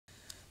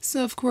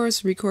So of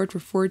course record for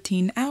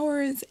 14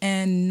 hours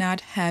and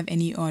not have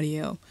any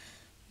audio,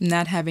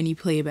 not have any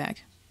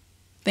playback.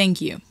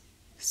 Thank you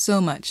so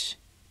much.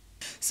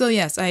 So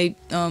yes,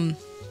 I'm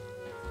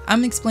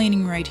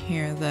explaining right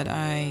here that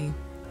I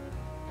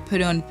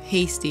put on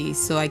pasty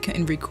so I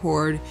couldn't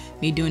record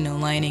me doing the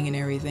lining and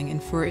everything,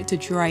 and for it to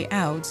dry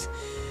out,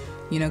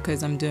 you know,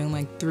 because I'm doing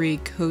like 3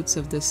 coats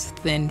of this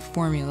thin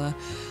formula,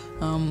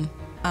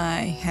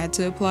 I had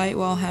to apply it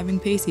while having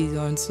pasties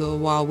on. So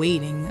while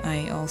waiting,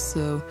 I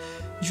also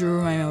drew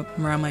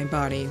around my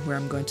body where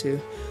I'm going to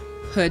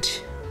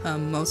put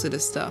most of the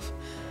stuff.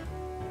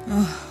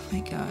 Oh my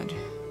god.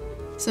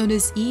 So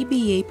this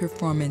EBA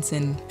Performance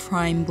in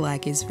Prime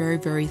Black is very,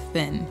 very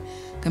thin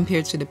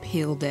compared to the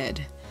Pale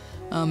Dead.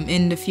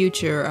 In the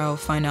future, I'll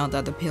find out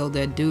that the Pale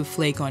Dead do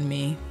flake on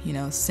me, you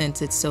know,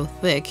 since it's so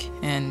thick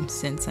and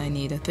since I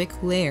need a thick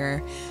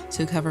layer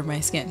to cover my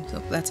skin.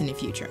 So that's in the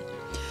future.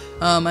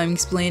 I'm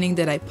explaining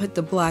that I put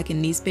the black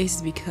in these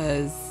spaces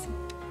because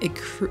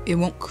it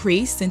won't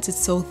crease since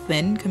it's so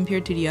thin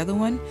compared to the other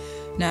one.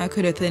 Now I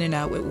could have thinned it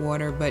out with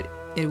water, but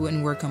it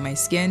wouldn't work on my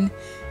skin.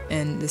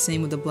 And the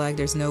same with the black,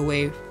 there's no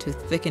way to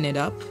thicken it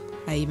up.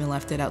 I even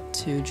left it out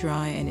to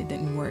dry and it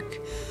didn't work.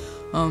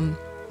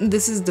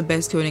 This is the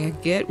best coating I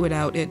could get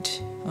without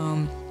it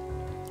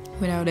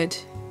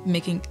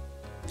making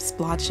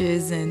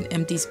splotches and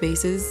empty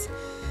spaces.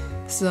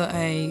 So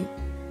I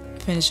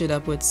finish it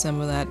up with some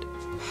of that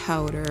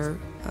powder,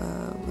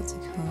 what's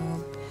it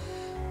called?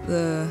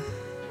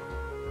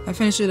 I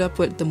finish it up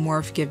with the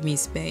Morph Give Me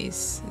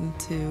Space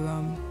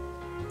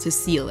to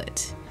seal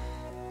it.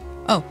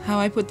 Oh, how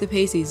I put the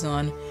pasties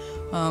on.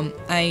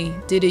 I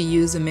did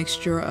use a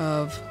mixture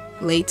of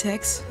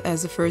latex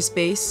as the first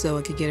base so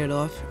I could get it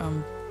off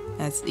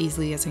as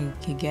easily as I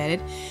could get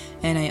it,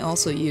 and I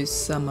also used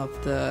some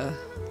of the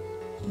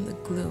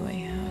glue I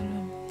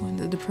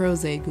had, the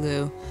Prozade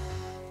glue,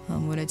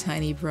 with a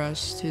tiny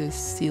brush to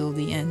seal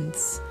the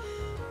ends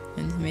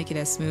and to make it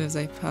as smooth as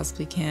I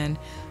possibly can.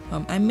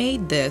 I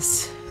made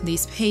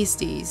these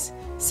pasties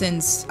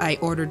since I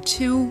ordered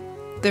 2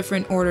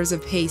 different orders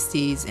of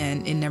pasties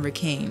and it never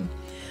came.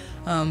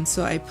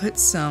 So I put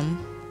some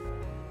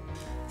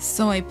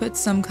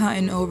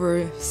cotton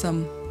over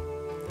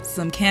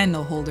some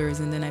candle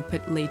holders, and then I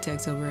put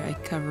latex over it. I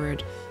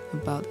covered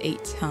about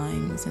 8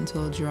 times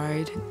until it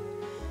dried.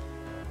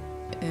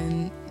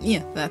 And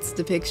yeah, that's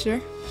the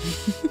picture.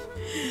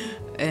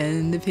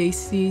 And the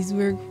pasties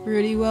work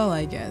pretty well,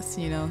 I guess.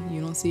 You know, you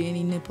don't see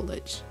any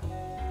nipplage.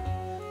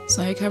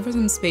 So I covered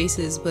some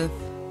spaces with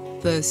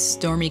the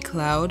Stormy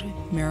Cloud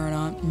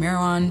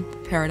Maron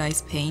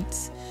Paradise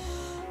paints,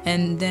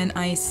 and then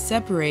I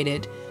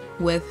separated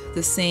with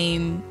the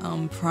same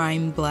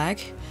Prime Black.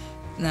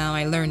 Now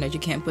I learned that you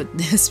can't put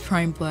this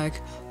Prime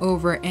Black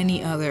over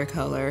any other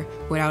color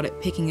without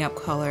it picking up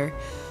color,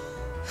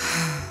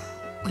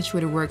 which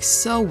would have worked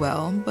so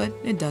well, but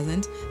it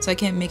doesn't, so I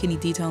can't make any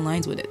detailed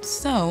lines with it.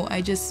 So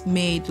I just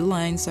made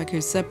lines so I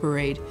could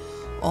separate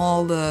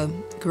all the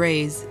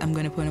grays I'm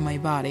going to put in my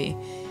body.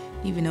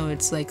 Even though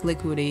it's like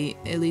liquidy,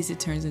 at least it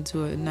turns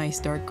into a nice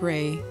dark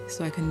gray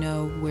so I can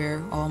know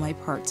where all my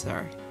parts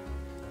are.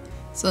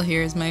 So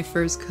here's my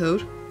first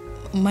coat,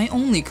 my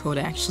only coat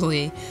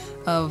actually,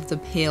 of the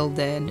Pale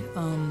Dead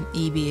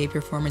EBA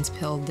Performance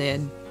Pale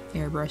Dead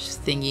airbrush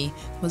thingy.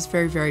 It was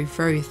very, very,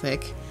 very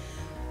thick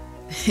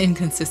in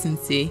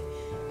consistency.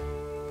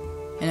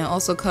 And I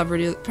also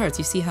covered the parts.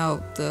 You see how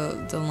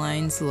the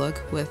lines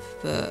look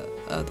with the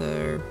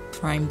other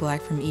Prime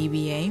Black from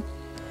EBA?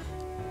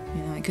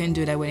 You know, I couldn't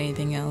do that with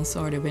anything else,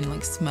 or it would have been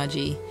like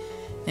smudgy.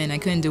 And I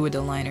couldn't do it with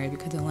the liner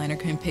because the liner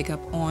couldn't pick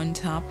up on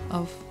top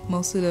of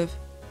most of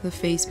the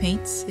face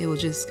paints. It will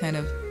just kind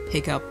of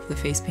pick up the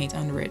face paint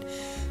under it.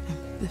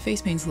 The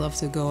face paints love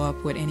to go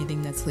up with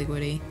anything that's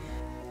liquidy.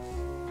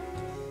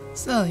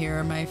 So here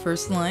are my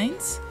first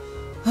lines.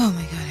 Oh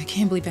my god, I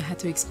can't believe I had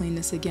to explain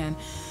this again.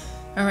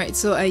 Alright,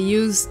 so I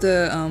used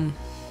the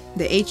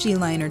HE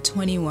liner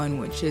 21,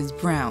 which is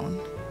brown.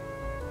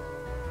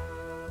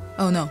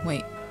 Oh no,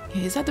 wait.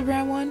 Is that the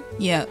brown one?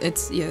 Yeah,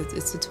 it's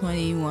the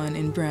 21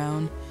 in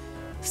brown.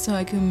 So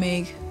I can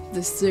make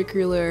the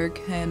circular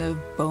kind of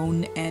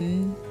bone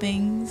end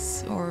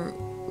things or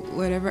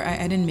whatever.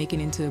 I didn't make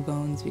it into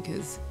bones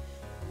because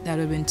that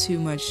would have been too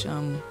much,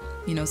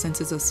 you know,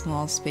 since it's a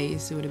small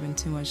space, it would have been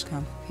too much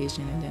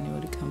complication and then it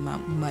would have come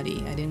out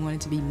muddy. I didn't want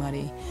it to be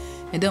muddy.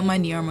 I don't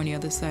mind the arm on the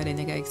other side. I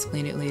think I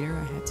explained it later.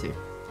 I had to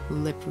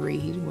lip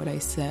read what I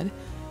said.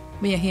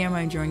 But yeah, here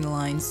I'm drawing the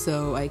lines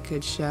so I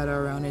could shadow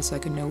around it so I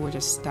could know where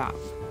to stop.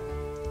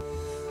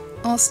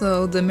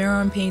 Also, the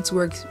Maron paints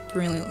worked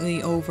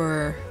brilliantly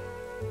over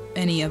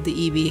any of the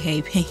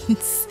EBA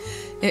paints.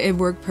 It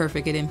worked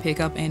perfect. It didn't pick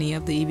up any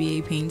of the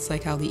EBA paints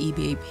like how the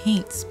EBA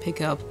paints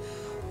pick up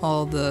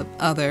all the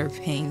other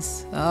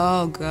paints.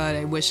 Oh god,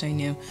 I wish I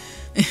knew.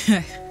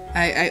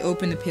 I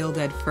opened the Pale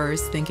Dead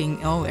first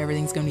thinking, oh,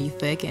 everything's gonna be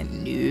thick,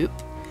 and nope,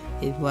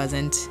 it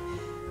wasn't.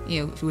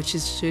 You know, which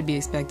should be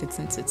expected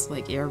since it's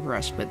like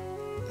airbrush, but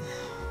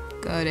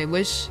god, I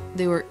wish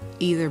they were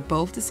either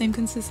both the same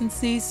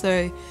consistency,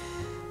 so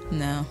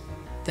no.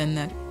 then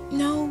that,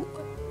 no,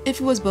 if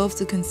it was both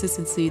the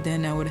consistency,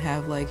 then I would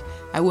have like,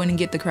 I wouldn't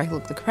get the crack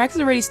look. The crack's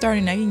already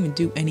starting, I didn't even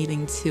do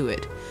anything to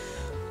it.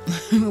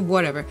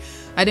 Whatever,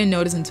 I didn't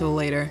notice until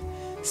later.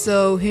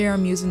 So here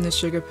I'm using the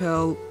Sugar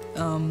Pill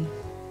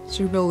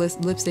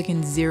lipstick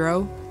in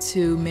 0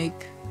 to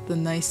make the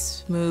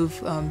nice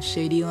smooth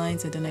shady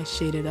lines, and then I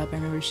shaded up. I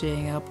remember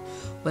shading up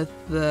with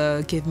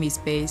the Give Me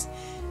Space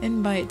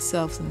and by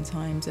itself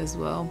sometimes as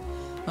well,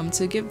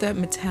 to give that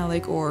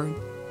metallic or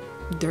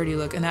dirty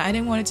look. And I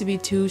didn't want it to be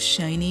too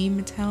shiny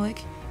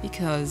metallic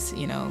because,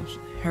 you know,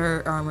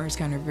 her armor is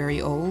kind of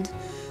very old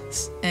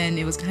and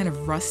it was kind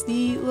of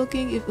rusty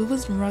looking. It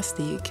wasn't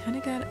rusty, it kind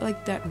of got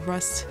like that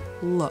rust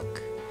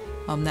look.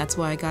 That's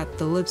why I got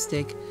the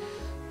lipstick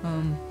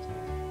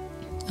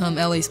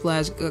LA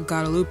Splash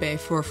Guadalupe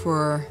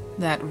for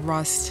that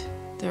rust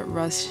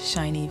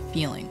shiny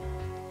feeling.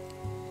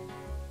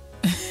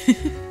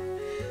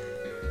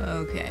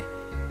 Okay,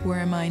 where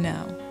am I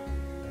now?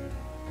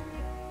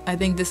 I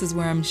think this is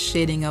where I'm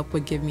shading up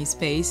with Give Me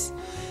Space.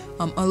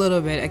 A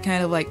little bit. I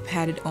kind of like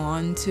pat it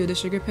on to the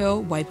Sugar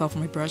Pill, wipe off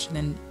my brush, and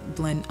then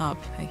blend up.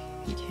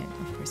 You can't,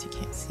 of course you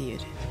can't see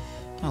it.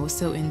 I was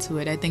so into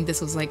it. I think this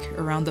was like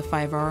around the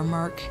 5-hour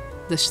mark.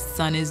 The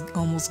sun is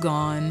almost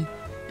gone.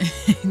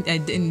 I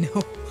didn't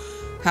know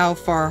how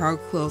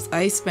close.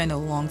 I spent a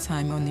long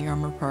time on the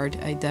armor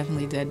part. I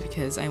definitely did,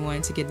 because I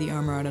wanted to get the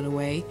armor out of the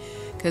way,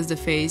 because the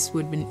face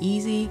would have been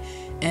easy,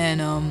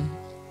 and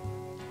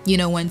you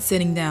know, when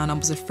sitting down I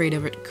was afraid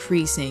of it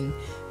creasing,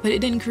 but it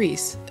didn't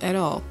crease at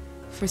all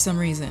for some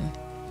reason.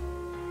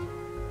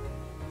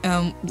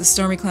 The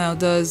Stormy Cloud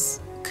does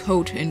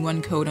coat in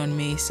one coat on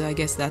me, so I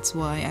guess that's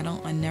why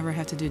I never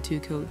have to do 2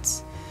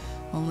 coats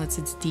unless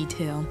it's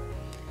detail.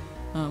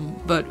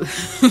 But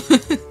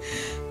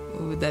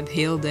with that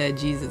Pale Dead,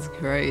 Jesus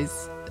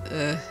Christ,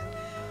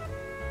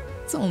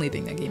 it's the only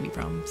thing that gave me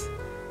problems.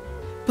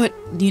 But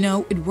you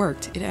know, it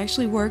worked. It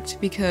actually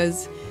worked,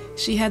 because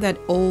she had that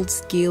old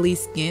scaly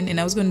skin, and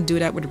I was going to do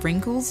that with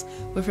wrinkles,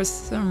 but for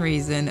some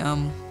reason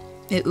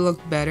it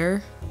looked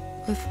better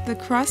with the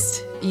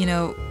crust. You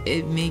know,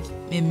 it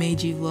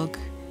made you look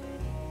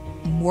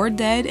more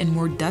dead and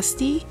more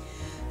dusty,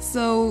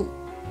 so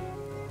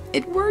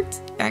it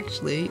worked.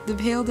 Actually, the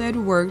Pale Dead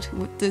worked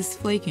with this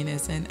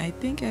flakiness, and I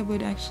think I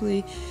would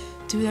actually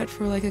do that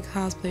for like a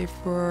cosplay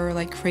for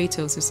like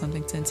Kratos or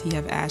something, since he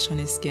have ash on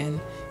his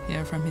skin, you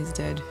know, from his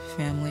dead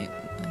family.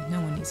 No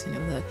one needs to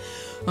know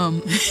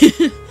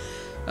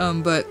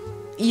that. But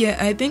yeah,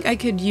 I think I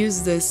could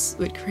use this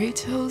with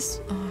Kratos.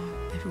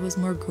 If it was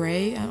more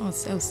gray, I'll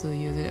still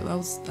use it. I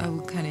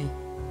will kind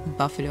of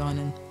buff it on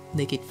and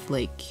make it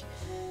flake.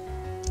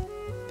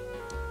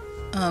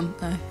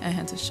 I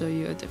had to show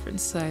you a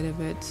different side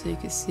of it so you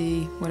could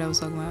see what I was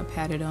talking about. I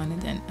pat it on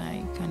and then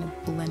I kind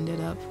of blend it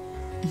up.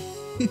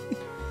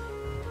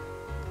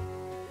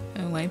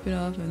 I wipe it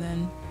off and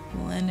then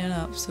blend it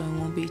up so it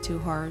won't be too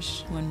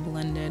harsh when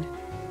blended.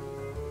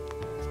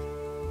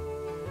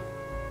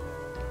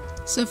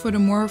 So for the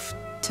Morph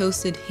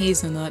Toasted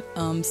Hazelnut,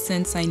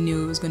 since I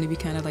knew it was going to be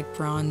kind of like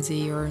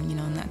bronzy or, you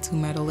know, not too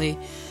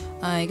metally,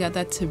 I got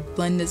that to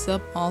blend this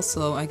up.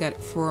 Also, I got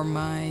it for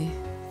my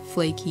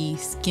flaky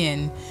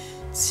skin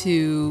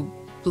to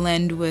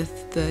blend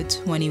with the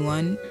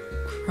 21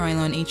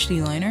 Krylon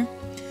HD liner,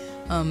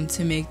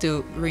 to make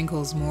the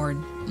wrinkles more,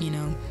 you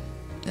know,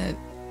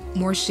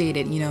 more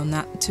shaded, you know,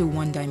 not too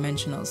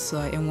one-dimensional. So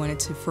I wanted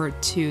to for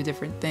 2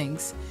 different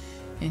things.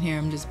 And here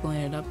I'm just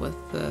blending it up with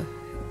the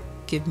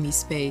Give Me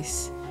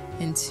Space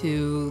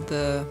into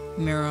the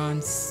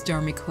Miron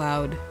Stormy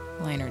Cloud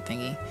liner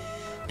thingy.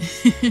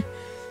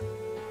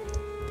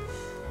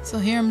 So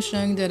here I'm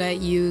showing that I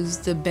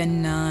used the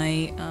Ben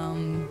Nye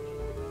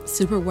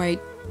super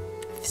white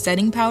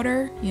setting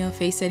powder, you know,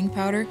 face setting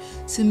powder,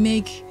 to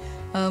make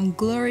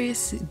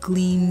glorious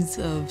gleams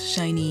of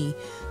shiny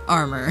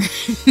armor.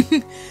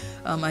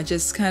 I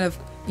just kind of,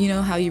 you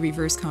know how you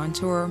reverse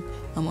contour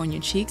on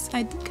your cheeks?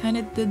 I kind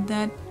of did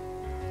that,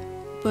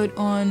 but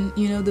on,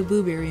 you know, the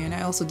blueberry, and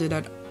I also did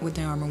that with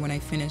the armor when I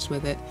finished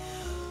with it,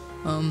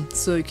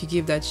 so you could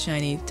give that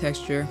shiny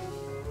texture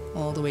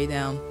all the way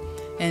down.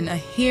 And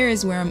here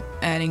is where I'm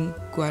adding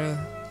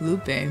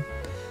Guadalupe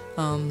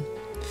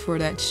for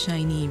that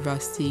shiny,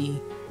 rusty,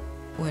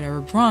 whatever,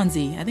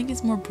 bronzy. I think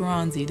it's more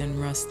bronzy than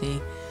rusty.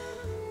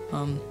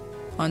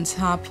 On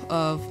top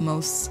of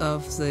most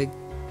of the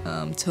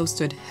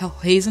toasted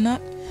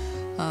hazelnut.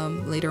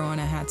 Later on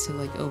I had to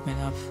like open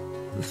up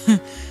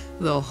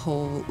the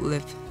whole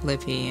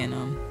lippy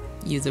and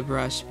use a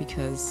brush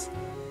because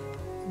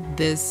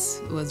this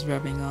was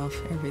rubbing off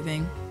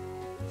everything.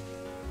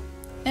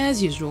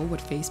 As usual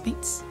with face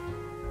paints.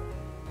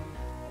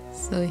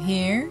 So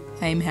here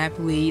I'm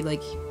happily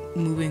like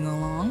moving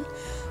along.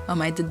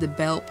 I did the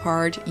belt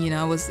part, you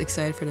know, I was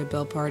excited for the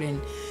belt part,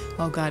 and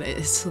oh god,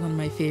 it's one of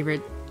my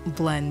favorite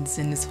blends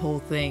in this whole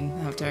thing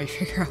after I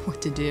figure out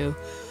what to do.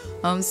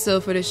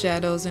 So for the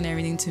shadows and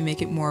everything to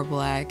make it more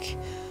black,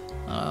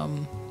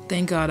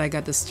 thank god I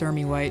got the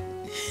Stormy White.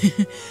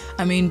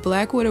 I mean,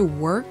 black would have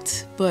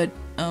worked, but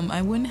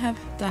I wouldn't have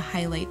the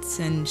highlights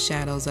and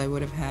shadows I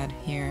would have had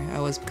here. I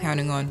was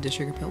counting on the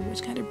sugar pill,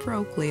 which kind of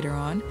broke later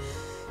on.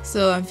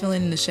 So I'm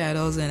filling in the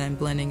shadows and I'm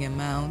blending them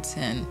out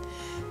and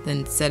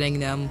then setting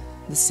them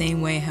the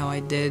same way how I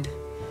did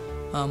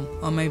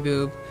on my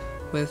boob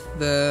with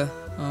the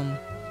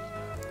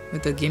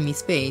gimme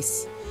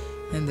space,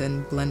 and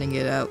then blending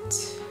it out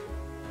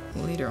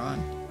later on.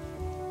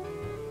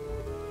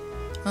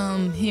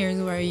 Here's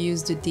where I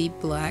used the deep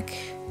black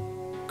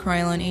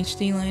Krylon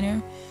HD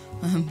liner.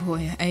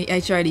 Boy, I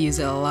tried to use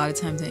it a lot of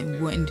times and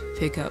it wouldn't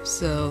pick up,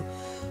 so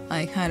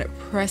I kind of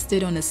pressed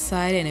it on the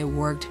side and it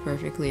worked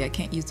perfectly. I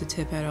can't use the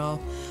tip at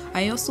all.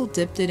 I also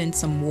dipped it in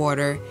some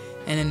water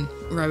and then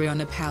rub it on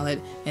the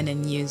palette and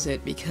then use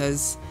it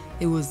because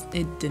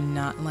it did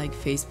not like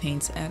face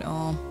paints at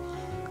all.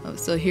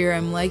 So here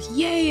I'm like,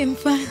 yay, I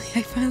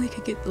finally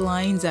could get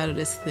lines out of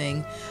this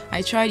thing.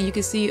 You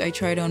can see I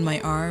tried on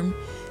my arm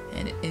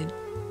and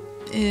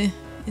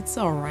it's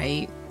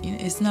alright. You know,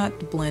 it's not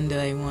the blend that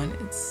I want.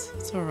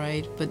 It's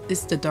alright, but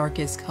it's the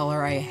darkest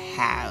color I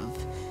have.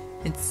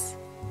 It's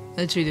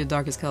literally the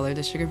darkest color.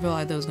 The sugar pill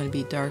I thought was going to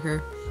be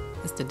darker.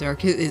 It's the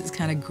darkest. It's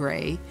kind of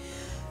gray,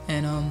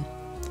 and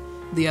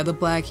the other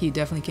black you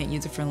definitely can't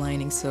use it for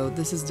lining. So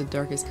this is the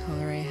darkest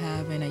color I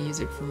have, and I use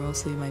it for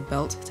mostly my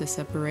belt to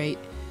separate.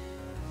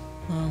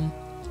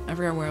 I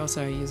forgot where else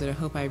I use it. I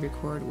hope I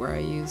record where I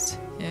used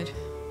it.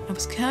 I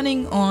was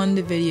counting on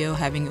the video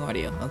having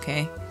audio.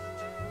 Okay.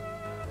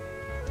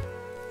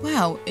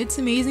 Wow, it's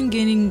amazing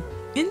getting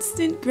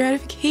instant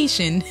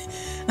gratification.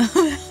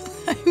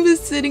 I was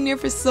sitting there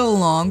for so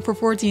long, for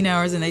 14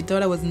 hours, and I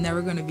thought I was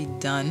never going to be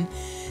done.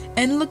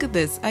 And look at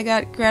this, I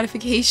got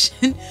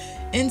gratification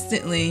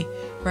instantly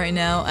right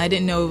now. I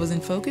didn't know it was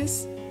in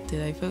focus.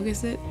 Did I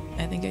focus it?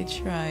 I think I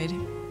tried.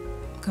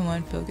 Come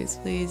on, focus,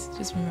 please.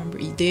 Just remember.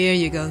 There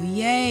you go.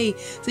 Yay!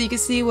 So you can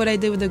see what I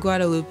did with the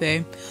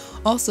Guadalupe.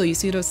 Also, you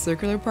see those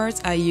circular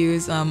parts? I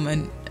use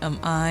an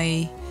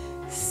eye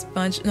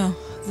sponge. No.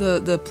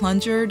 The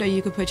plunger that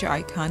you could put your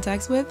eye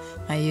contacts with,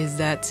 I use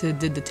that to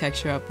do the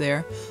texture up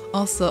there.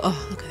 Also,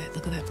 oh, look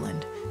at that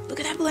blend. Look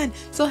at that blend.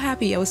 So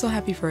happy. I was so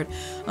happy for it.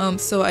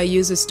 So I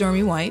use a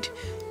stormy white,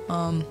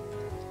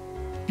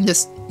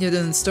 just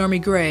stormy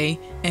gray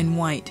and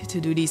white to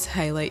do these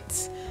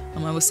highlights.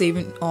 I was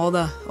saving all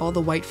the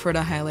white for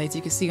the highlights.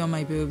 You can see on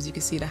my boobs, you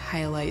can see the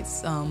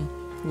highlights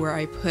where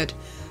I put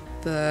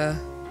the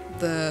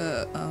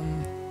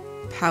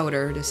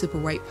powder, the super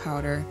white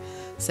powder,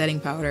 setting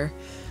powder.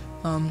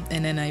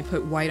 And then I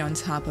put white on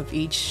top of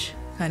each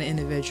kind of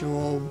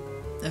individual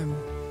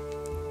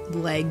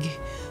leg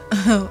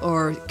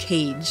or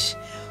cage.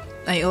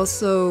 I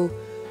also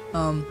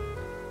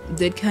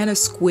did kind of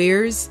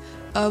squares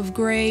of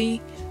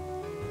gray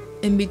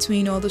in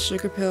between all the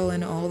sugar pill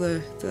and all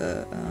the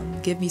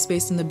give me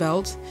space in the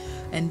belt,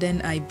 and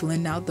then I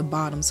blend out the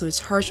bottom so it's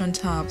harsh on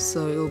top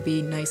so it will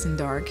be nice and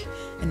dark,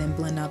 and then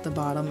blend out the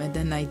bottom, and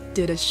then I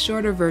did a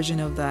shorter version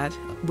of that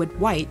with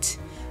white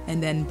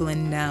and then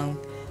blend down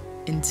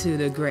into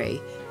the gray.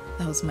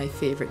 That was my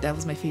favorite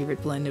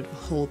blend of the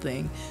whole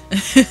thing.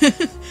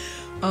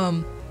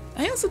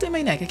 I also did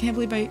my neck. I can't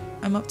believe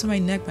I'm up to my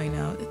neck by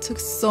now. It took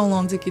so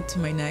long to get to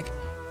my neck.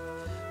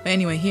 But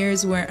anyway,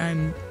 here's where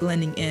I'm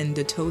blending in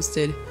the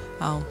toasted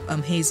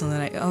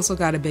hazelnut. I also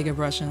got a bigger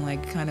brush and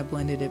like kind of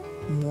blended it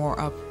more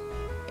up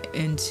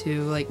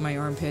into like my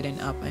armpit and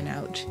up and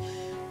out.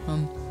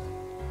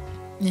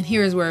 And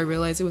here's where I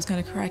realized it was kind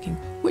of cracking,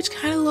 which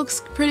kind of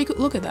looks pretty cool.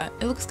 Look at that.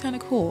 It looks kind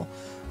of cool.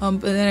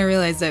 But then I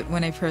realized that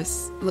when I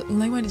first,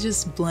 like when I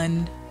just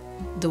blend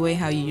the way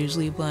how you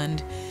usually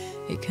blend,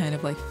 it kind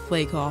of like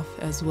flake off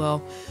as well,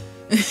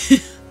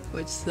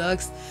 which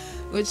sucks.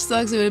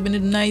 It would have been a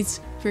nice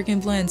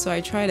freaking blend, so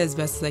I tried as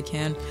best as I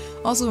can.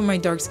 Also with my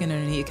dark skin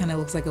underneath, it kind of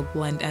looks like a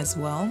blend as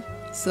well.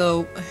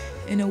 So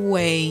in a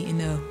way,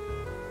 in a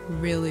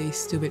really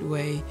stupid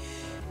way,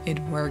 it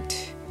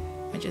worked.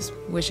 I just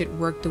wish it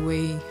worked the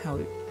way how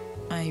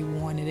I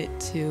wanted it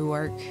to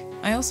work.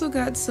 I also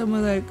got some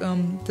of like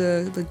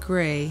the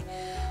gray,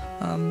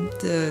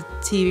 the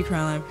TV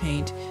Krylon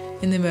paint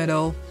in the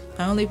middle.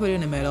 I only put it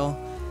in the middle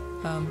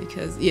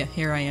because yeah,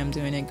 here I am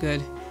doing it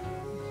good.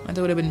 I thought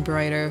it would have been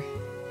brighter.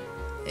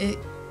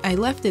 I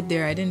left it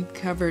there. I didn't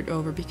cover it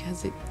over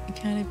because it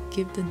kind of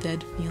gives the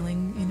dead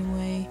feeling in a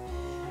way.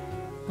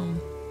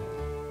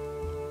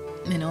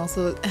 And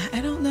also, I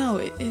don't know.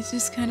 It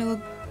just kind of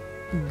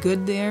looked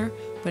good there,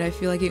 but I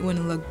feel like it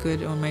wouldn't look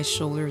good on my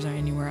shoulders or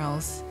anywhere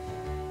else.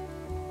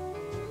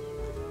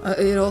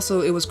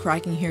 It was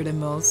cracking here the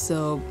most,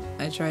 so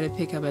I try to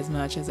pick up as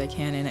much as I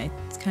can, and I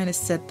kind of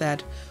set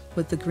that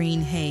with the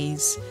green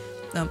haze.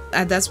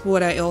 That's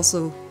what I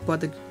also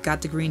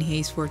got the green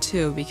haze for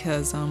too,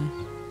 because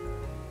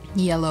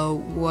yellow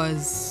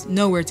was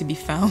nowhere to be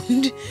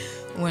found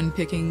when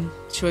picking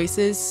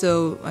choices,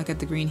 so I got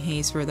the green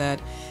haze for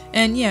that.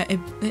 And yeah,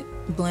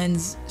 it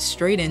blends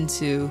straight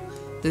into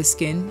the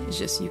skin. It's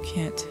just you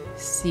can't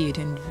see it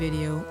in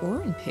video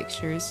or in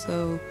pictures,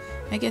 so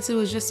I guess it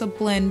was just a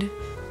blend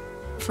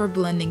for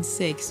blending's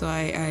sake, so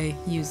I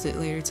used it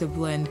later to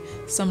blend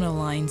some of the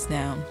lines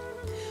down.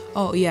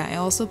 Oh yeah, I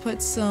also put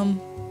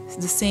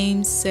the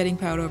same setting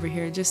powder over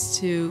here just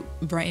to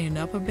brighten it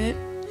up a bit.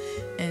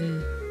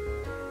 And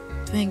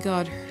thank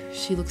God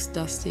she looks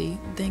dusty.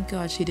 Thank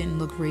God she didn't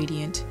look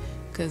radiant,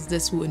 because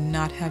this would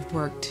not have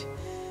worked.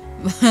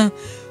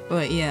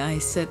 But yeah, I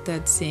set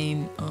that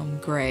same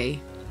gray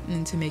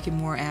and to make it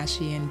more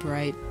ashy and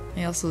bright.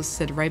 I also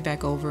set right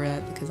back over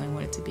it because I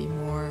want it to be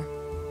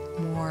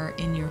more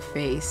in your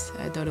face.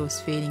 I thought it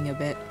was fading a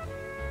bit.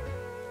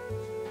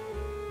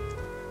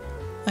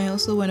 I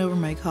also went over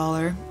my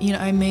collar. You know,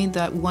 I made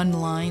that one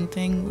line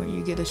thing where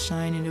you get a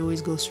shine and it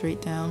always goes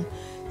straight down.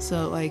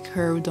 So I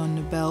curved on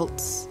the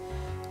belts,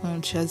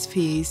 on chest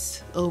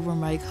piece, over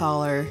my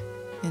collar,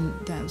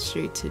 and down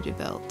straight to the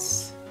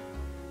belts.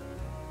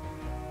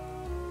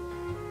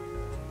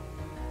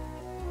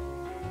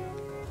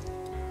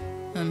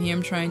 Here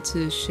I'm trying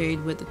to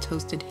shade with the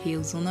toasted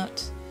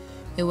hazelnut.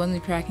 It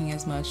wasn't cracking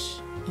as much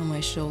on my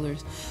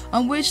shoulders,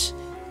 which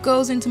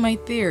goes into my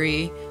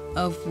theory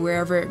of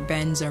wherever it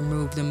bends or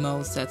moves the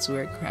most, that's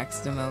where it cracks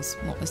the most.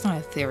 Well, it's not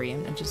a theory,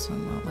 I'm just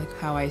talking about like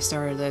how I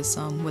started this,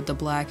 with the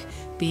black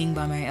being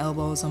by my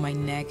elbows, on my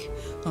neck,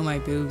 on my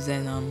boobs,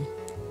 and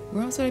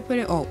where else did I put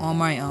it? Oh, on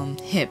my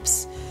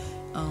hips,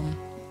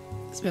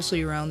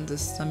 especially around the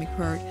stomach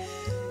part.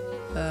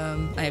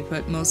 I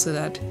put most of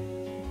that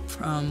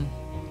from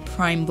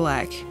prime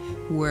black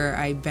where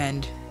I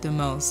bend the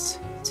most.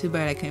 Too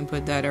bad I couldn't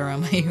put that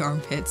around my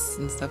armpits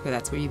and stuff, because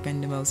that's where you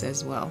bend the most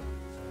as well.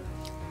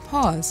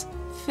 Pause.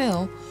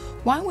 Phil,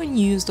 why wouldn't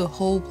you use the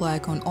whole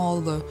black on all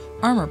the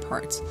armor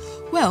parts?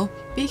 Well,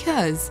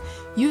 because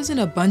using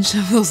a bunch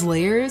of those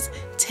layers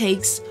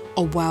takes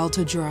a while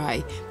to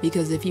dry,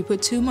 because if you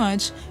put too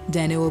much,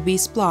 then it will be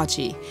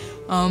splotchy.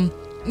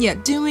 Yeah,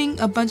 doing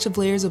a bunch of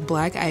layers of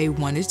black, I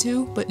wanted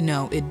to, but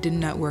no, it did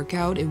not work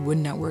out. It would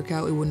not work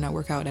out. It would not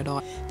work out at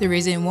all. The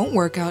reason it won't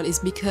work out is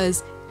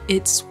because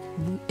it's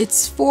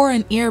for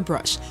an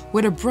airbrush.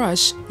 With a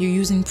brush, you're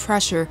using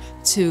pressure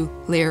to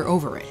layer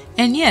over it.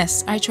 And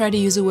yes, I try to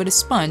use it with a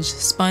sponge.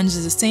 Sponge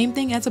is the same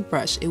thing as a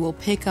brush. It will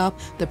pick up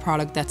the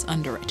product that's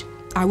under it.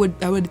 I would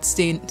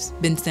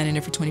been standing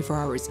there for 24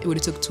 hours. It would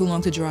have took too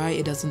long to dry.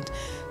 It doesn't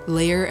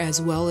layer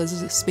as well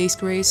as space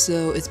gray,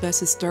 so it's best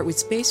to start with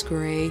space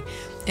gray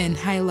and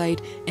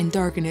highlight and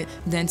darken it,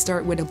 then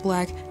start with a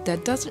black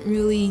that doesn't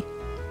really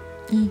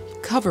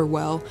cover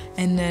well,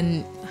 and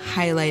then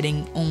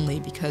highlighting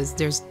only, because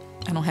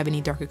I don't have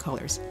any darker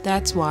colors.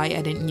 That's why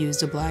I didn't use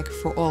the black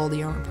for all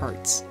the armor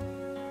parts.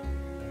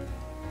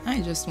 I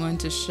just wanted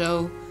to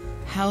show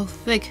how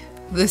thick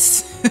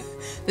this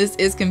this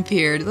is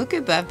compared. Look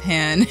at that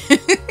pan.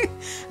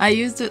 I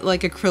used it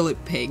like acrylic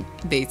paint,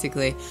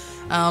 basically.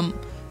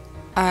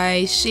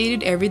 I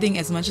shaded everything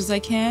as much as I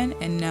can,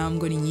 and now I'm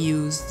going to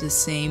use the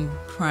same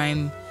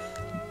Pale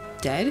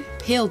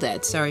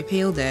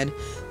Dead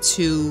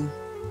to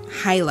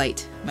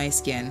highlight my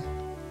skin.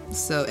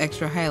 So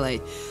extra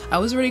highlight. I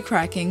was already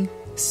cracking,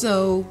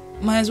 so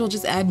might as well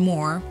just add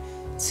more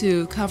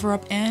to cover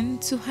up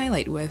and to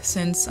highlight with,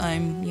 since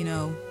I'm, you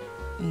know,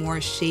 more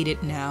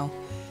shaded now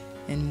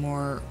and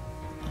more.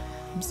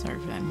 I'm sorry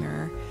for that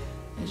mirror.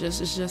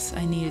 It's just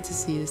I needed to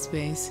see the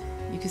space.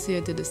 You can see I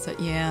did this.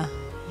 Yeah.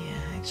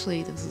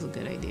 Actually, this is a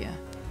good idea.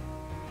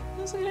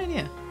 It was a good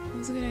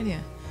idea.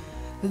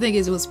 The thing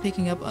is, it was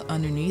picking up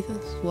underneath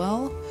as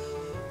well.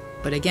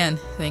 But again,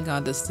 thank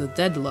God this is the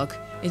dead look.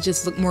 It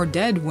just looked more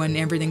dead when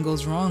everything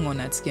goes wrong on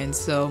that skin.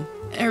 So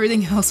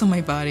everything else on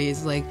my body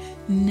is like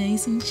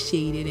nice and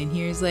shaded, and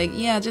here's like,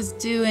 yeah, just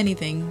do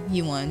anything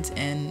you want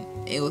and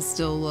it will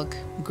still look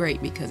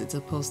great, because it's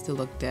supposed to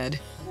look dead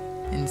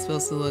and it's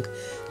supposed to look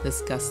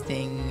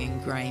disgusting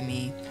and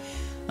grimy.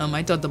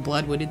 I thought the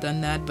blood would have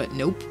done that, but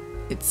nope.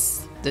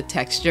 It's the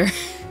texture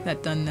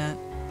that done that.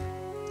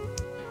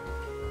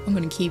 I'm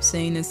gonna keep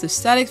saying this. The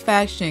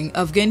satisfaction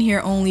of getting here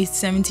only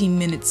 17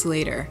 minutes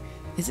later.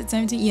 Is it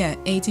 17? Yeah,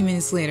 18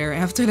 minutes later.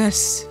 After that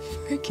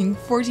freaking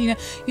 14.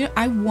 You know,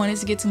 I wanted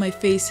to get to my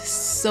face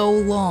so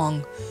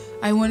long.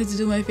 I wanted to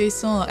do my face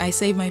so long. I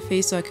saved my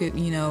face so I could,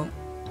 you know,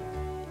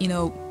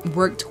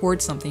 work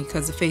towards something,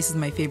 because the face is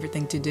my favorite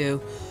thing to do.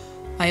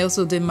 I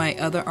also did my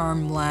other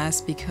arm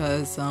last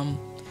because I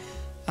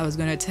was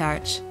gonna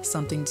attach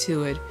something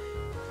to it.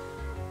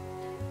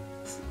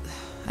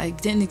 I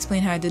didn't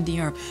explain how I did the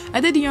arm. I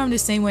did the arm the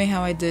same way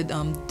how I did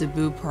the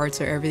boob parts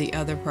or every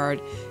other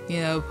part. You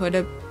know, put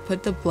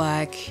the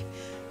black,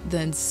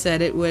 then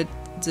set it with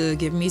to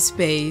give me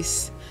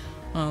space,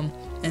 and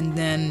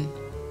then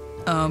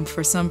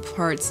for some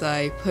parts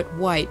I put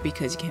white,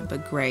 because you can't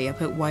put gray. I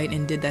put white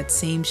and did that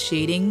same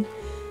shading.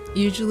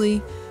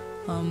 Usually,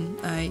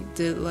 I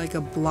did like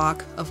a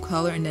block of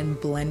color and then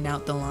blend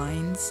out the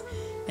lines,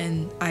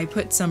 and I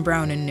put some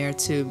brown in there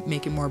to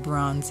make it more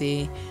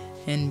bronzy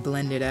and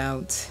blend it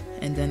out,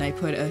 and then I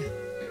put a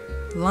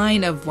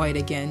line of white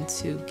again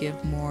to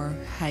give more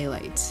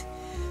highlight.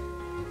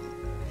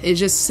 It's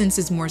just, since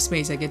it's more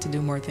space, I get to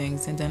do more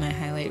things, and then I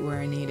highlight where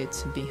I need it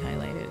to be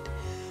highlighted.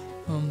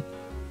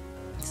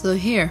 So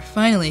here,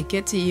 finally,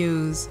 get to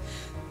use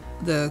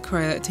the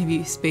Krylon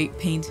TV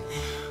paint.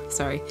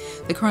 Sorry,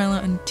 the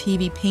Krylon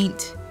TV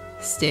paint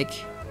stick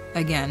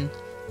again,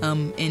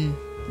 in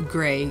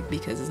gray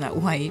because it's not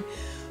white.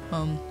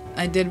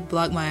 I did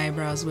block my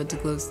eyebrows with the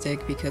glow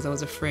stick because I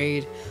was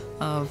afraid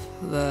of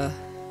the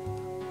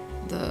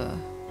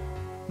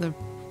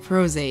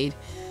Rosade.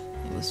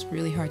 It was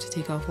really hard to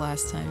take off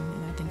last time,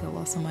 and I think I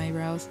lost some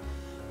eyebrows.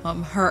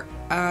 Her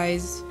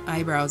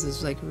eyebrows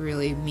is like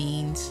really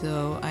mean,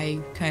 so I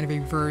kind of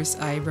reverse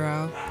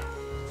eyebrow.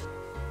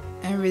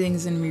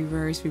 Everything's in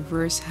reverse.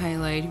 Reverse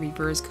highlight,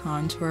 reverse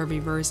contour,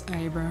 reverse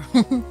eyebrow.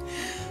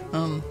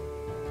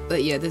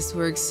 But yeah, this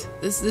works.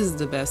 This is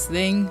the best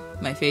thing.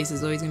 My face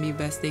is always gonna be the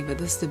best thing, but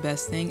this is the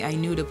best thing. I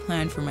knew the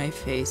plan for my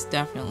face,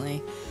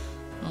 definitely.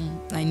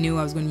 I knew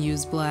I was gonna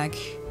use black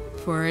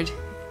for it.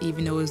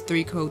 Even though it was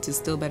 3 coats, it's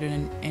still better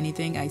than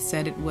anything. I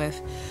set it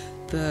with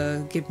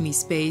the give me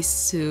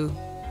space to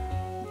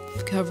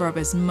cover up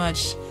as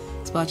much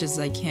splotches as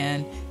I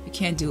can. You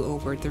can't do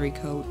over 3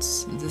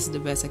 coats. This is the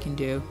best I can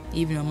do,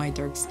 even on my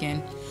dark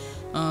skin.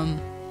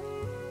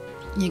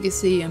 You can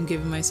see I'm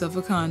giving myself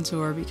a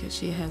contour because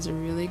she has a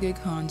really good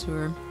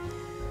contour.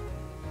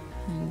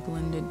 And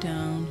blend it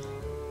down.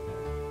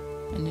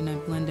 And then I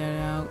blend that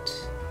out.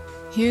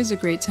 Here's a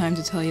great time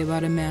to tell you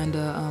about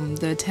Amanda,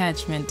 the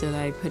attachment that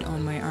I put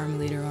on my arm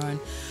later on.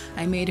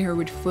 I made her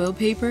with foil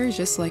paper,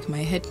 just like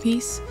my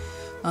headpiece.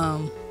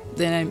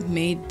 Then I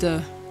made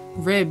the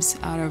ribs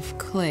out of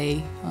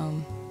clay,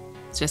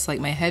 just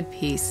like my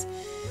headpiece.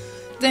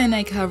 Then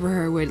I cover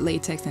her with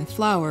latex and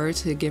flour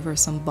to give her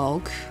some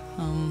bulk.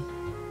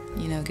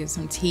 You know, give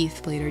some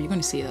teeth later. You're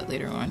going to see that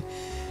later on.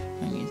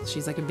 I mean,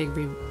 she's like a big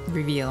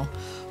reveal.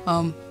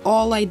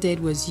 All I did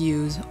was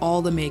use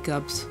all the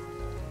makeups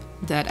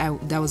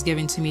that was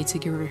given to me to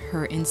give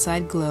her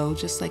inside glow,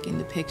 just like in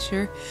the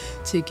picture,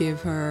 to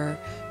give her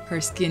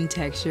her skin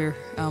texture.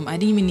 I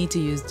didn't even need to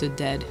use the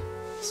dead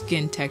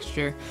skin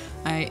texture.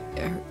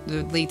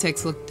 The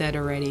latex looked dead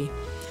already.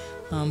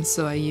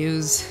 So I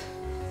use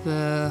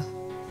the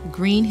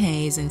green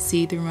haze and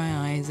see through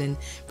my eyes and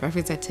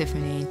Breakfast at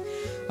Tiffany.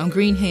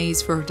 Green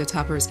haze for the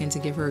top of her skin to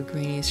give her a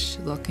greenish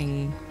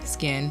looking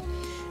skin,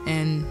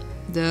 and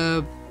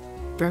the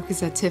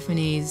Breakfast at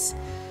Tiffany's,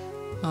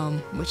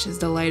 which is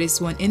the lightest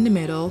one, in the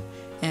middle,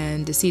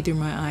 and the see through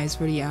my eyes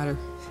for the outer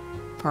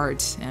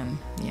parts. And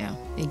yeah,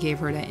 it gave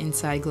her that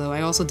inside glow.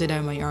 I also did that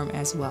on my arm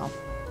as well.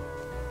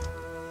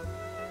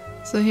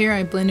 So here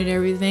I blended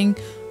everything.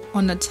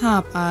 On the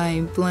top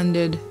I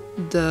blended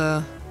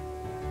the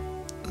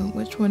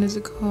which one is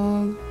it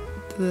called?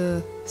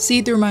 The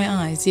see through my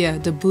eyes, yeah,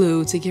 the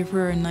blue, to give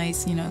her a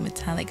nice, you know,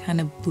 metallic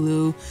kind of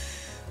blue,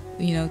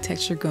 you know,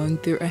 texture going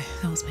through.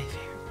 That was my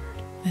favorite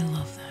word. I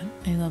love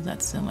that. I love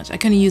that so much. I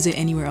couldn't use it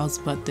anywhere else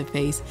but the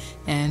face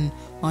and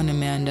on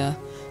Amanda,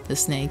 the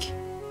snake,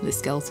 the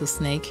skeletal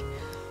snake.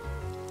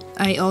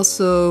 I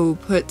also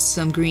put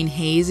some green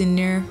haze in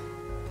there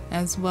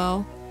as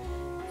well,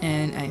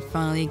 and I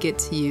finally get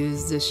to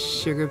use the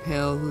Sugar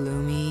Pill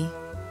Lumi.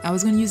 I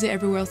was going to use it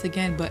everywhere else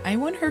again, but I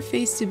want her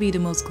face to be the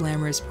most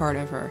glamorous part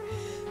of her.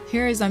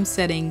 Here as I'm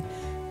setting,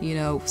 you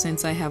know,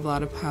 since I have a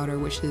lot of powder,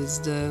 which is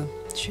the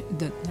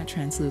not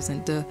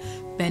translucent, the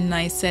Ben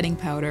Nye setting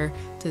powder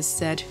to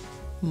set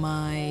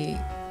my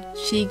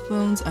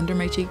cheekbones, under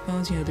my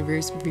cheekbones, you know, the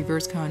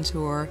reverse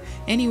contour,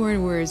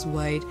 anywhere where it's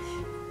white,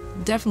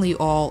 definitely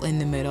all in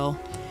the middle.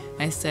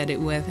 I set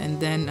it with, and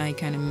then I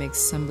kind of mix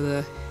some of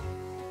the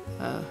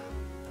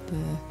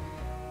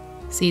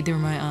see through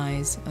my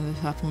eyes, on the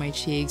top of my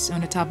cheeks,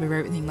 on the top of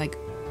everything, like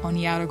on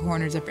the outer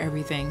corners of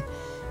everything,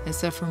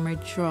 except for my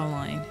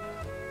jawline.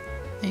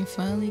 I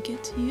finally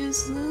get to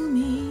use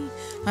Lumi.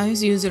 I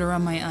always use it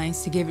around my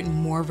eyes to give it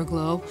more of a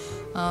glow.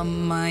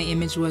 My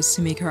image was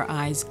to make her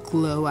eyes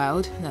glow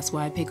out. That's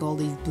why I pick all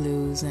these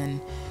blues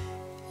and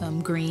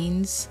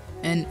greens.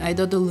 And I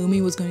thought the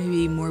Lumi was going to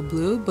be more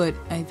blue, but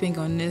I think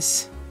on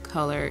this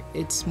color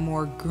it's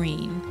more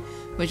green,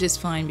 which is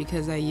fine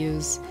because I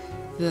use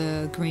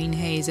the green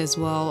haze as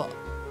well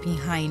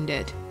behind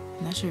it.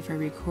 I'm not sure if I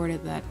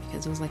recorded that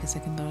because it was like a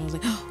second thought. I was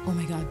like, oh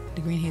my god,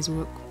 the green haze will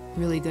look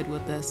really good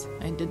with this.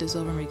 I did this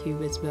over my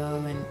cupid's bow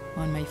and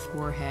on my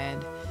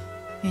forehead,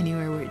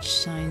 anywhere where it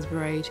shines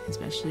bright,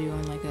 especially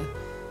on like a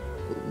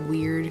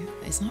weird,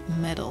 it's not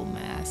metal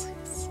mask,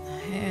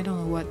 I don't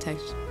know what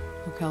texture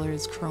or color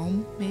is,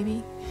 chrome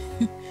maybe.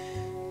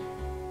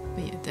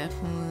 But yeah,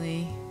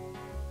 definitely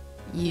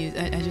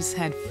I just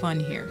had fun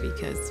here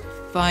because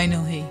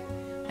finally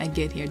I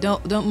get here.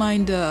 Don't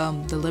mind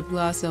the lip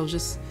gloss. That was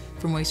just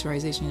for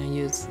moisturization. I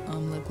used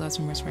lip gloss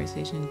for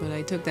moisturization, but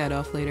I took that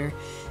off later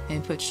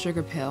and put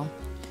Sugar Pill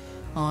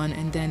on,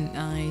 and then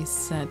I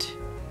set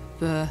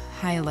the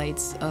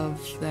highlights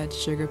of that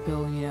Sugar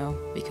Pill, you know,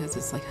 because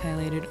it's like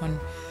highlighted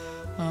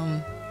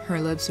on her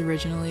lips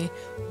originally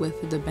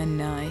with the Ben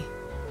Nye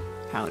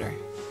powder.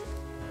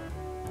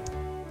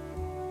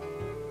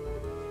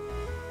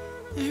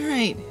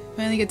 Alright,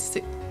 finally get to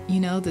stick, you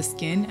know, the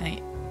skin.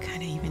 I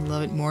kind of even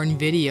love it more in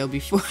video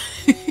before.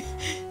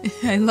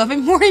 I love it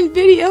more in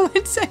video.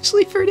 It's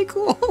actually pretty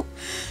cool.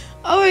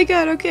 Oh my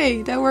god,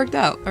 okay, that worked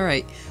out.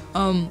 Alright,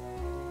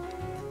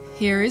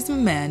 here is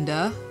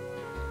Amanda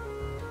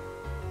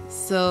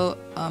so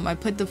I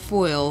put the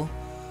foil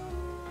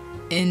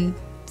in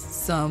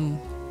some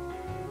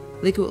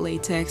liquid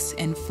latex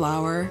and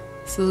flour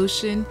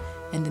solution,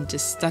 and then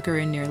just stuck her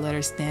in there, let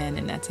her stand,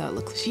 and that's how it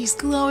looks. She's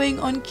glowing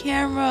on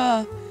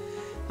camera.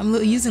 I'm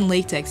using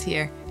latex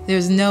here.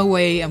 There's no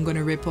way I'm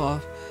gonna rip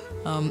off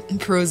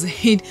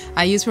Prosade.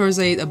 I use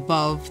Prosade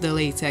above the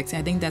latex.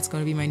 I think that's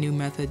gonna be my new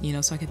method, you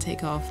know, so I can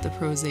take off the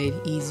Prosade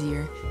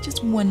easier.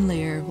 Just one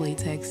layer of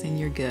latex and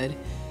you're good.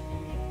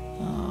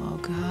 Oh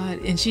god.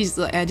 And she's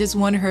like, I just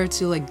want her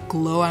to like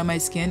glow on my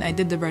skin. I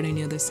did the red on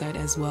the other side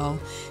as well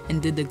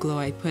and did the glow.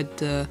 I put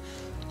the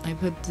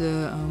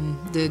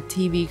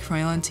TV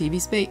Krylon TV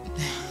spray.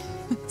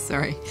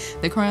 Sorry,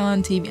 the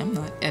Krylon TV. I'm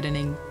not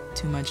editing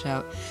too much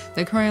out.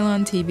 The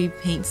Krylon TV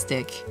paint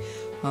stick,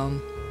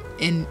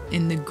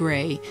 in the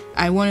gray.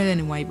 I wanted it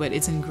in white, but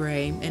it's in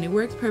gray, and it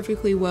works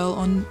perfectly well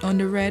on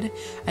the red.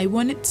 I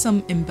wanted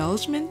some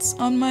embellishments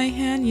on my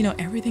hand. You know,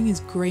 everything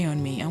is gray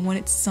on me. I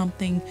wanted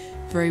something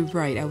very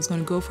bright. I was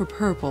gonna go for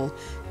purple,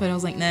 but I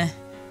was like, nah.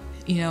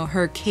 You know,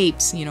 her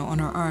capes, you know, on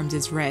her arms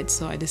is red,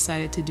 so I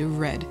decided to do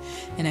red,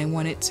 and I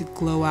wanted to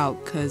glow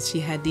out because she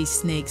had these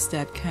snakes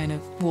that kind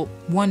of, well,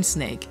 one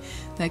snake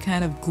that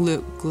kind of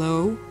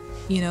glow,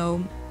 you know,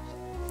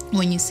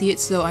 when you see it.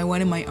 So I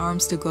wanted my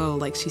arms to glow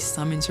like she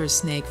summons her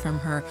snake from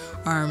her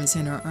arms,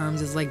 and her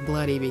arms is like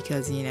bloody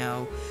because, you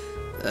know,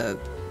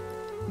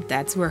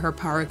 that's where her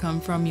power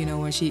come from. You know,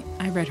 when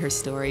I read her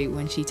story,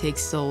 when she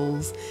takes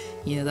souls,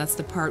 you know, that's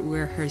the part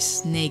where her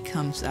snake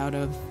comes out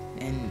of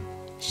and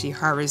she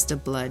harvests the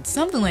blood,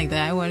 something like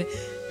that. I wanted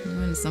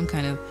some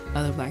kind of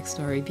other black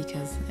story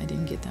because I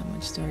didn't get that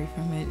much story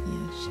from it.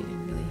 Yeah, she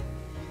didn't really.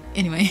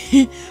 Anyway,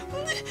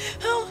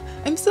 oh,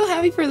 I'm so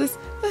happy for this.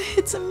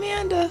 It's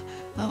Amanda.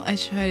 Oh, I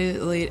tried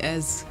to lay it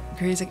as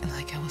great as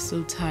I was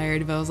so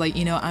tired, but I was like,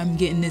 you know, I'm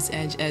getting this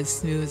edge as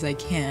smooth as I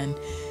can,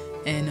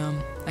 and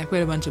I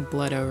put a bunch of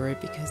blood over it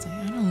because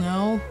I don't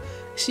know.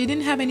 She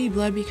didn't have any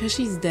blood because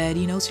she's dead,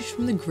 you know, she's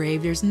from the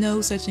grave. There's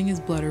no such thing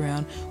as blood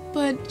around,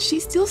 but she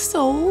still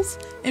souls,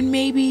 and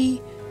maybe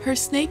her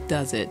snake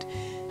does it.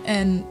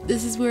 And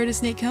this is where the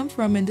snake comes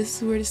from, and this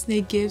is where the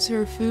snake gives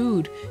her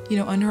food, you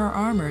know, under her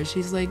armor.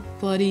 She's like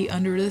bloody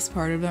under this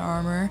part of the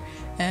armor,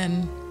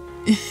 and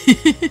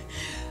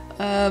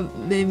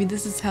maybe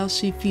this is how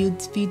she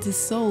feeds the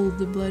soul,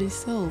 the bloody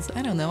souls.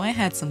 I don't know, I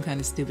had some kind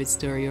of stupid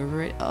story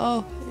over it.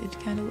 Oh, it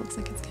kind of looks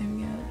like it's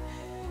coming out.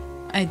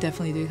 I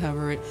definitely did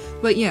cover it,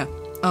 but yeah.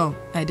 Oh,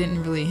 I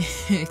didn't really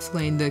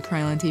explain the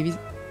Krylon TV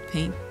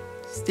paint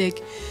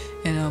stick,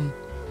 and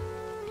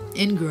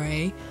in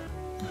gray.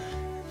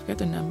 I forgot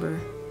the number.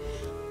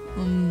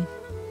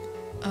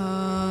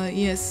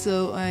 Yeah.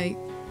 So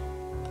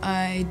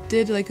I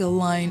did like a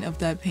line of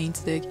that paint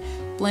stick,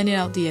 blended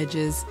out the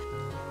edges,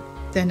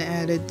 then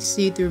added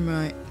see through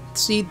my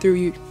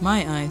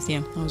eyes.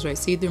 Yeah, I was right.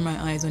 See through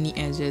my eyes on the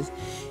edges.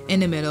 In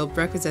the middle,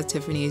 Breakfast at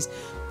Tiffany's.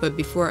 But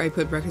before I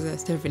put Breakfast at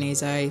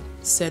Tiffany's, I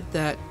set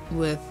that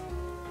with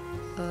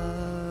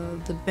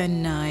the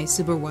Ben Nye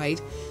Super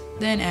White,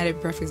 then added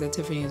Breakfast at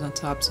Tiffany's on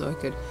top so I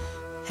could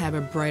have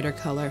a brighter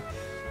color.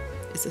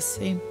 It's the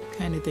same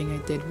kind of thing I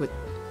did with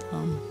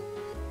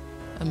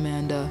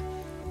Amanda,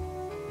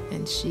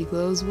 and she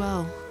glows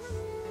well.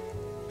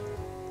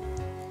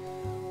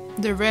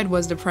 The red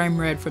was the prime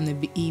red from the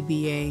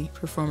EBA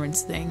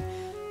performance thing,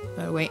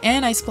 by the way,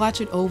 and I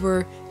splotched it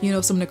over, you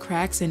know, some of the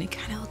cracks, and it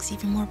kind of looks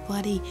even more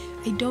bloody.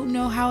 I don't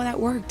know how that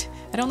worked.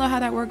 I don't know how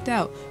that worked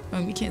out.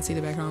 You can't see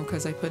the background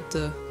because I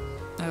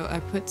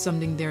put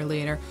something there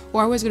later.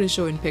 Or I was gonna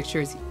show it in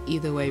pictures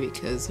either way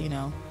because you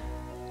know,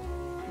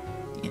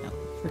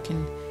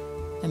 freaking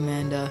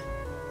Amanda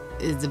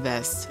is the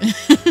best.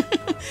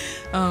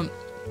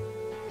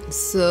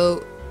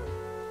 So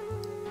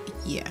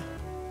yeah.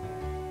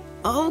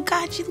 Oh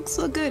god, she looks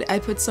so good. I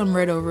put some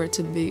red over it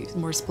to be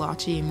more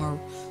splotchy and more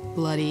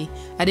bloody.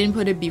 I didn't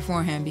put it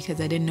beforehand because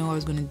I didn't know what I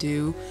was gonna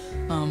do.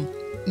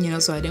 You know,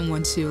 so I didn't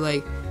want to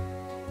like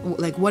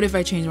what if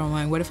I changed my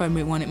mind? What if I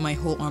wanted my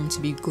whole arm to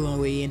be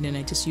glowy and then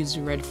I just used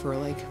the red for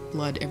like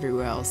blood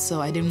everywhere else?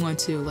 So I didn't want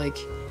to like,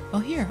 oh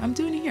here, I'm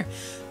doing it here.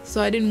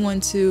 So I didn't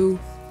want to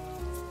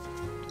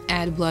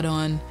add blood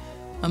on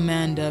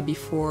Amanda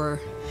before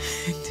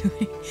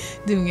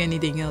doing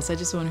anything else. I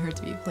just wanted her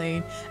to be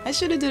plain. I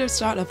should have did a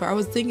shot of her. I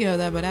was thinking of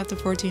that, but after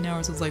 14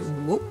 hours I was like,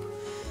 whoop.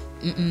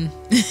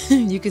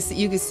 You could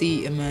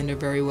see Amanda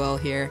very well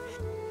here.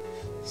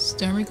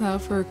 Stormy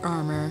cloud for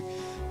armor,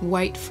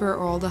 white for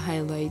all the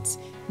highlights,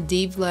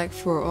 deep black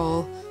for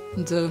all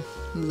the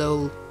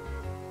low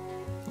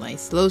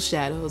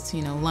shadows,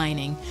 you know,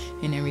 lining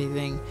and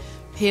everything,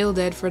 pale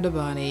dead for the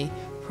body,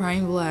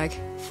 prime black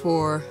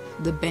for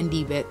the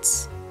bendy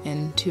bits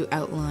and to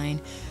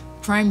outline,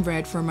 prime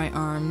red for my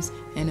arms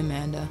and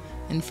Amanda,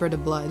 and for the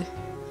blood,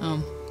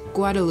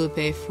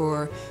 Guadalupe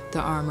for the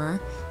armor,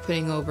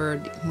 putting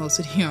over most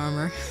of the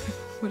armor.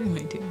 What am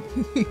I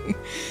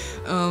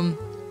doing?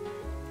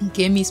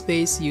 Gimme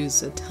Space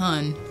used a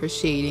ton for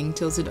shading,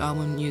 Tilted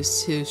Almond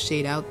used to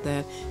shade out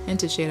that and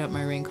to shade out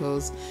my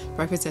wrinkles,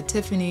 Breakfast at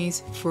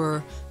Tiffany's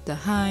for the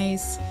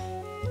highs,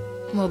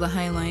 well, the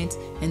highlights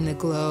and the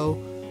glow,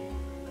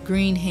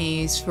 green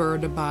haze for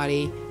the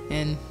body,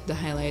 and the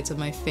highlights of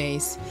my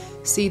face,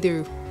 see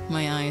through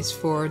my eyes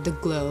for the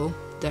glow,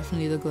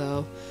 definitely the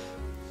glow.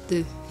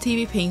 The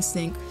TV paint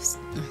stick,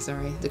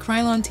 the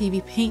Krylon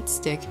TV paint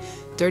stick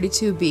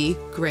 32B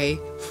gray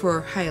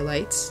for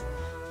highlights,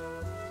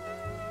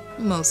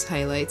 most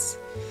highlights.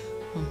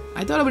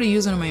 I thought I would have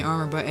used it on my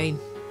armor, but I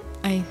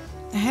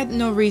had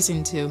no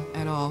reason to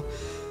at all.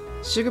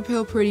 Sugar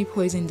Pill Pretty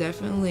Poison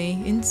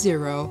definitely in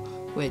 0,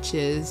 which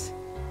is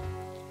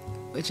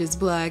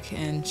black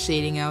and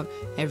shading out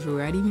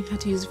everywhere. I didn't even have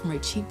to use it for my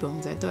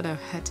cheekbones. I thought I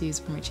had to use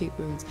it for my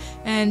cheekbones.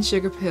 And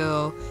Sugar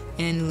Pill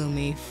and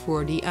Lumi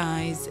for the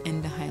eyes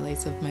and the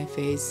highlights of my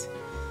face.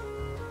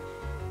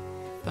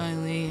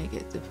 Finally, I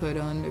get to put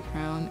on the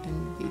crown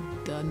and be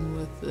done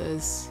with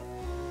this.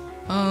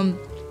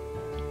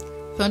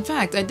 Fun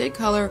fact, I did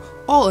color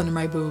all under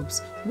my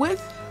boobs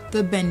with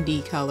the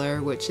bendy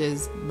color, which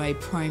is my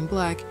prime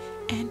black,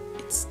 and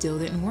it still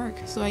didn't work.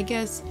 So I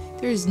guess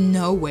there's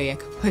no way I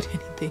could put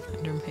anything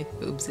under my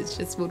boobs. It's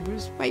just would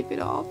just wipe it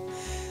off.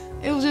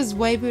 It will just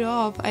wipe it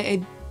off.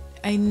 I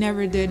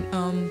never did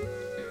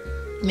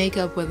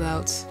makeup with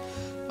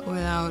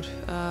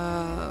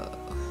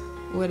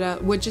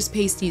just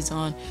pasties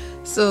on.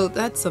 So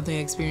that's something I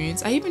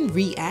experienced. I even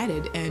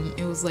re-added, and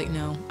it was like,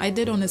 no. I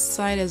did on the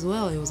side as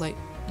well. It was like,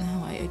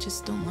 no, I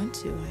just don't want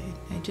to.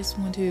 I just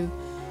want to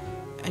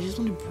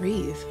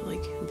breathe.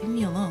 Like, leave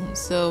me alone.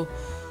 So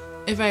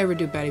if I ever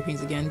do body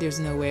paints again, there's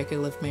no way I could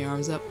lift my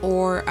arms up,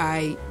 or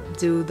I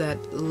do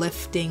that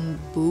lifting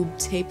boob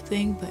tape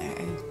thing, but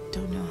I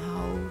don't know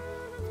how.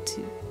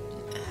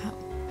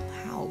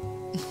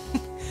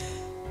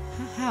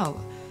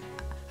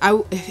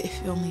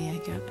 If only I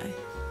got.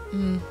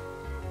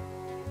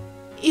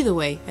 Either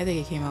way, I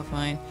think it came out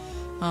fine.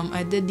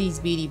 I did these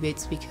beady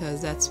bits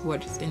because that's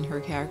what's in her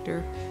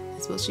character.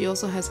 Well, she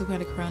also has some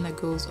kind of crown that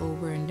goes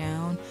over and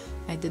down.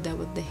 I did that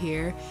with the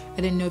hair. I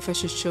didn't know if I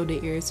should show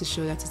the ears to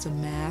show that's a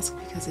mask,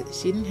 because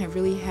she didn't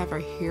really have her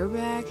hair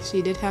back.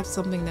 She did have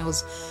something that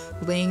was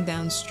laying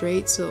down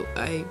straight, so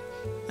I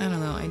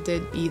don't know. I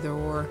did either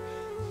or.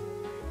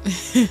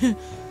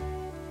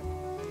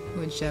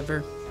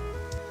 Whichever.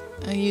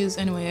 I used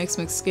NYX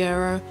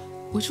mascara,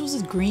 which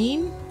was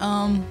green,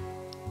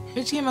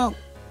 which came out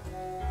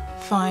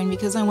fine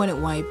because I wanted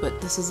white,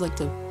 but this is like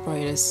the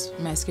brightest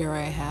mascara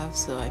I have,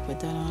 so I put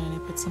that on and I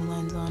put some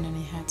lens on, and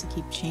I had to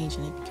keep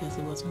changing it because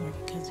it wasn't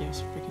working because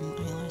there's freaking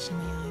eyelash in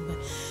my eye, but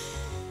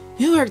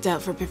it worked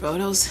out for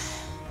photos.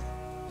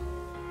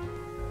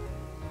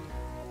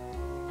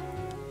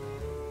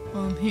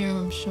 Here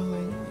I'm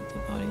showing like the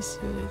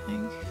bodysuit, I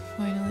think,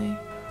 finally.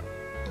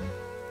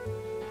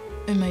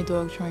 And my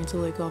dog trying to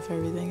lick off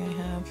everything I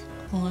have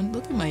on.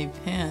 Look at my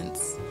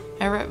pants.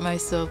 I wrapped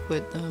myself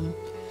with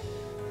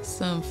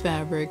some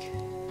fabric,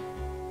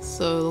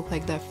 so it looked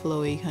like that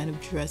flowy kind of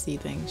dressy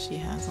thing she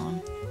has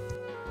on.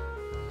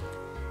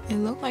 It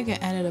looked like I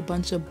added a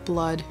bunch of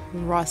blood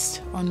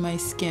rust on my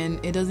skin.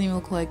 It doesn't even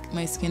look like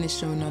my skin is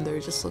showing under.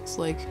 It just looks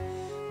like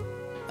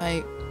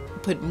I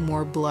put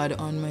more blood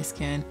on my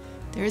skin.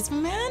 There's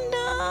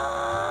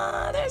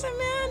Amanda! There's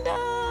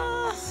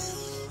Amanda!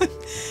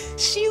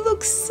 She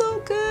looks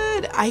so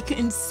good. I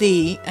couldn't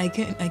see. I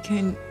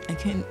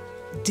couldn't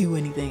do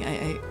anything.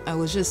 I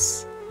was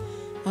just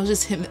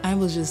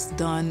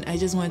done. I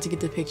just wanted to get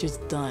the pictures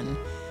done.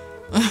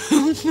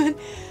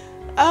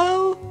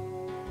 Oh,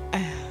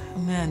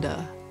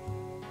 Amanda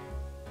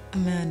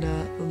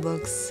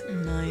looks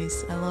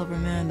nice. I love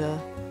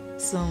Amanda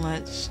so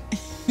much.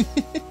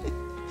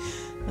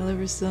 I love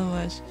her so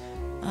much.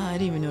 I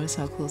didn't even notice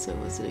how close I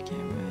was to the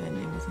camera, and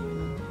it wasn't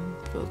even in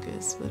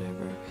focus,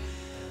 whatever.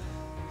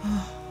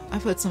 I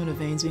put some of the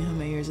veins behind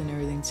my ears and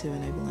everything too,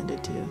 and I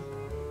blended too.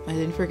 I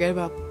didn't forget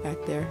about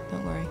back there,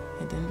 don't worry.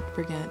 I didn't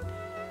forget.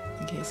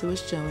 In case it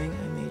was showing,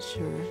 I made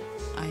sure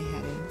I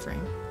had it in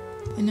frame.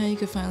 And now you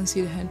can finally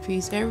see the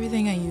headpiece.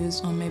 Everything I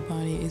used on my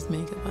body is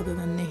makeup other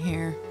than the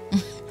hair.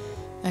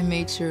 I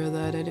made sure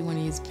that I didn't want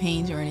to use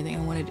paint or anything. I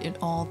wanted it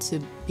all to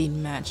be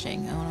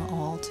matching. I want it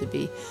all to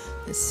be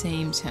the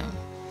same tone.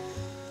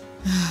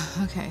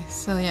 Okay,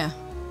 so yeah.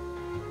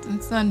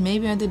 It's done.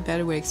 Maybe I did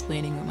better with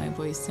explaining with my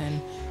voice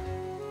than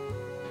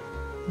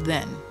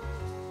then.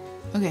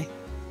 Okay,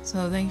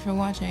 so thank you for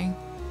watching.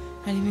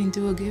 I didn't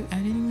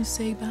even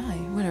say bye.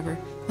 Whatever.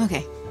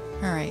 Okay.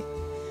 Alright.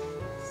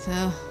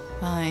 So,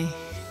 bye.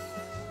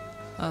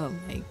 Oh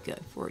my god,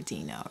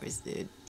 14 hours, dude.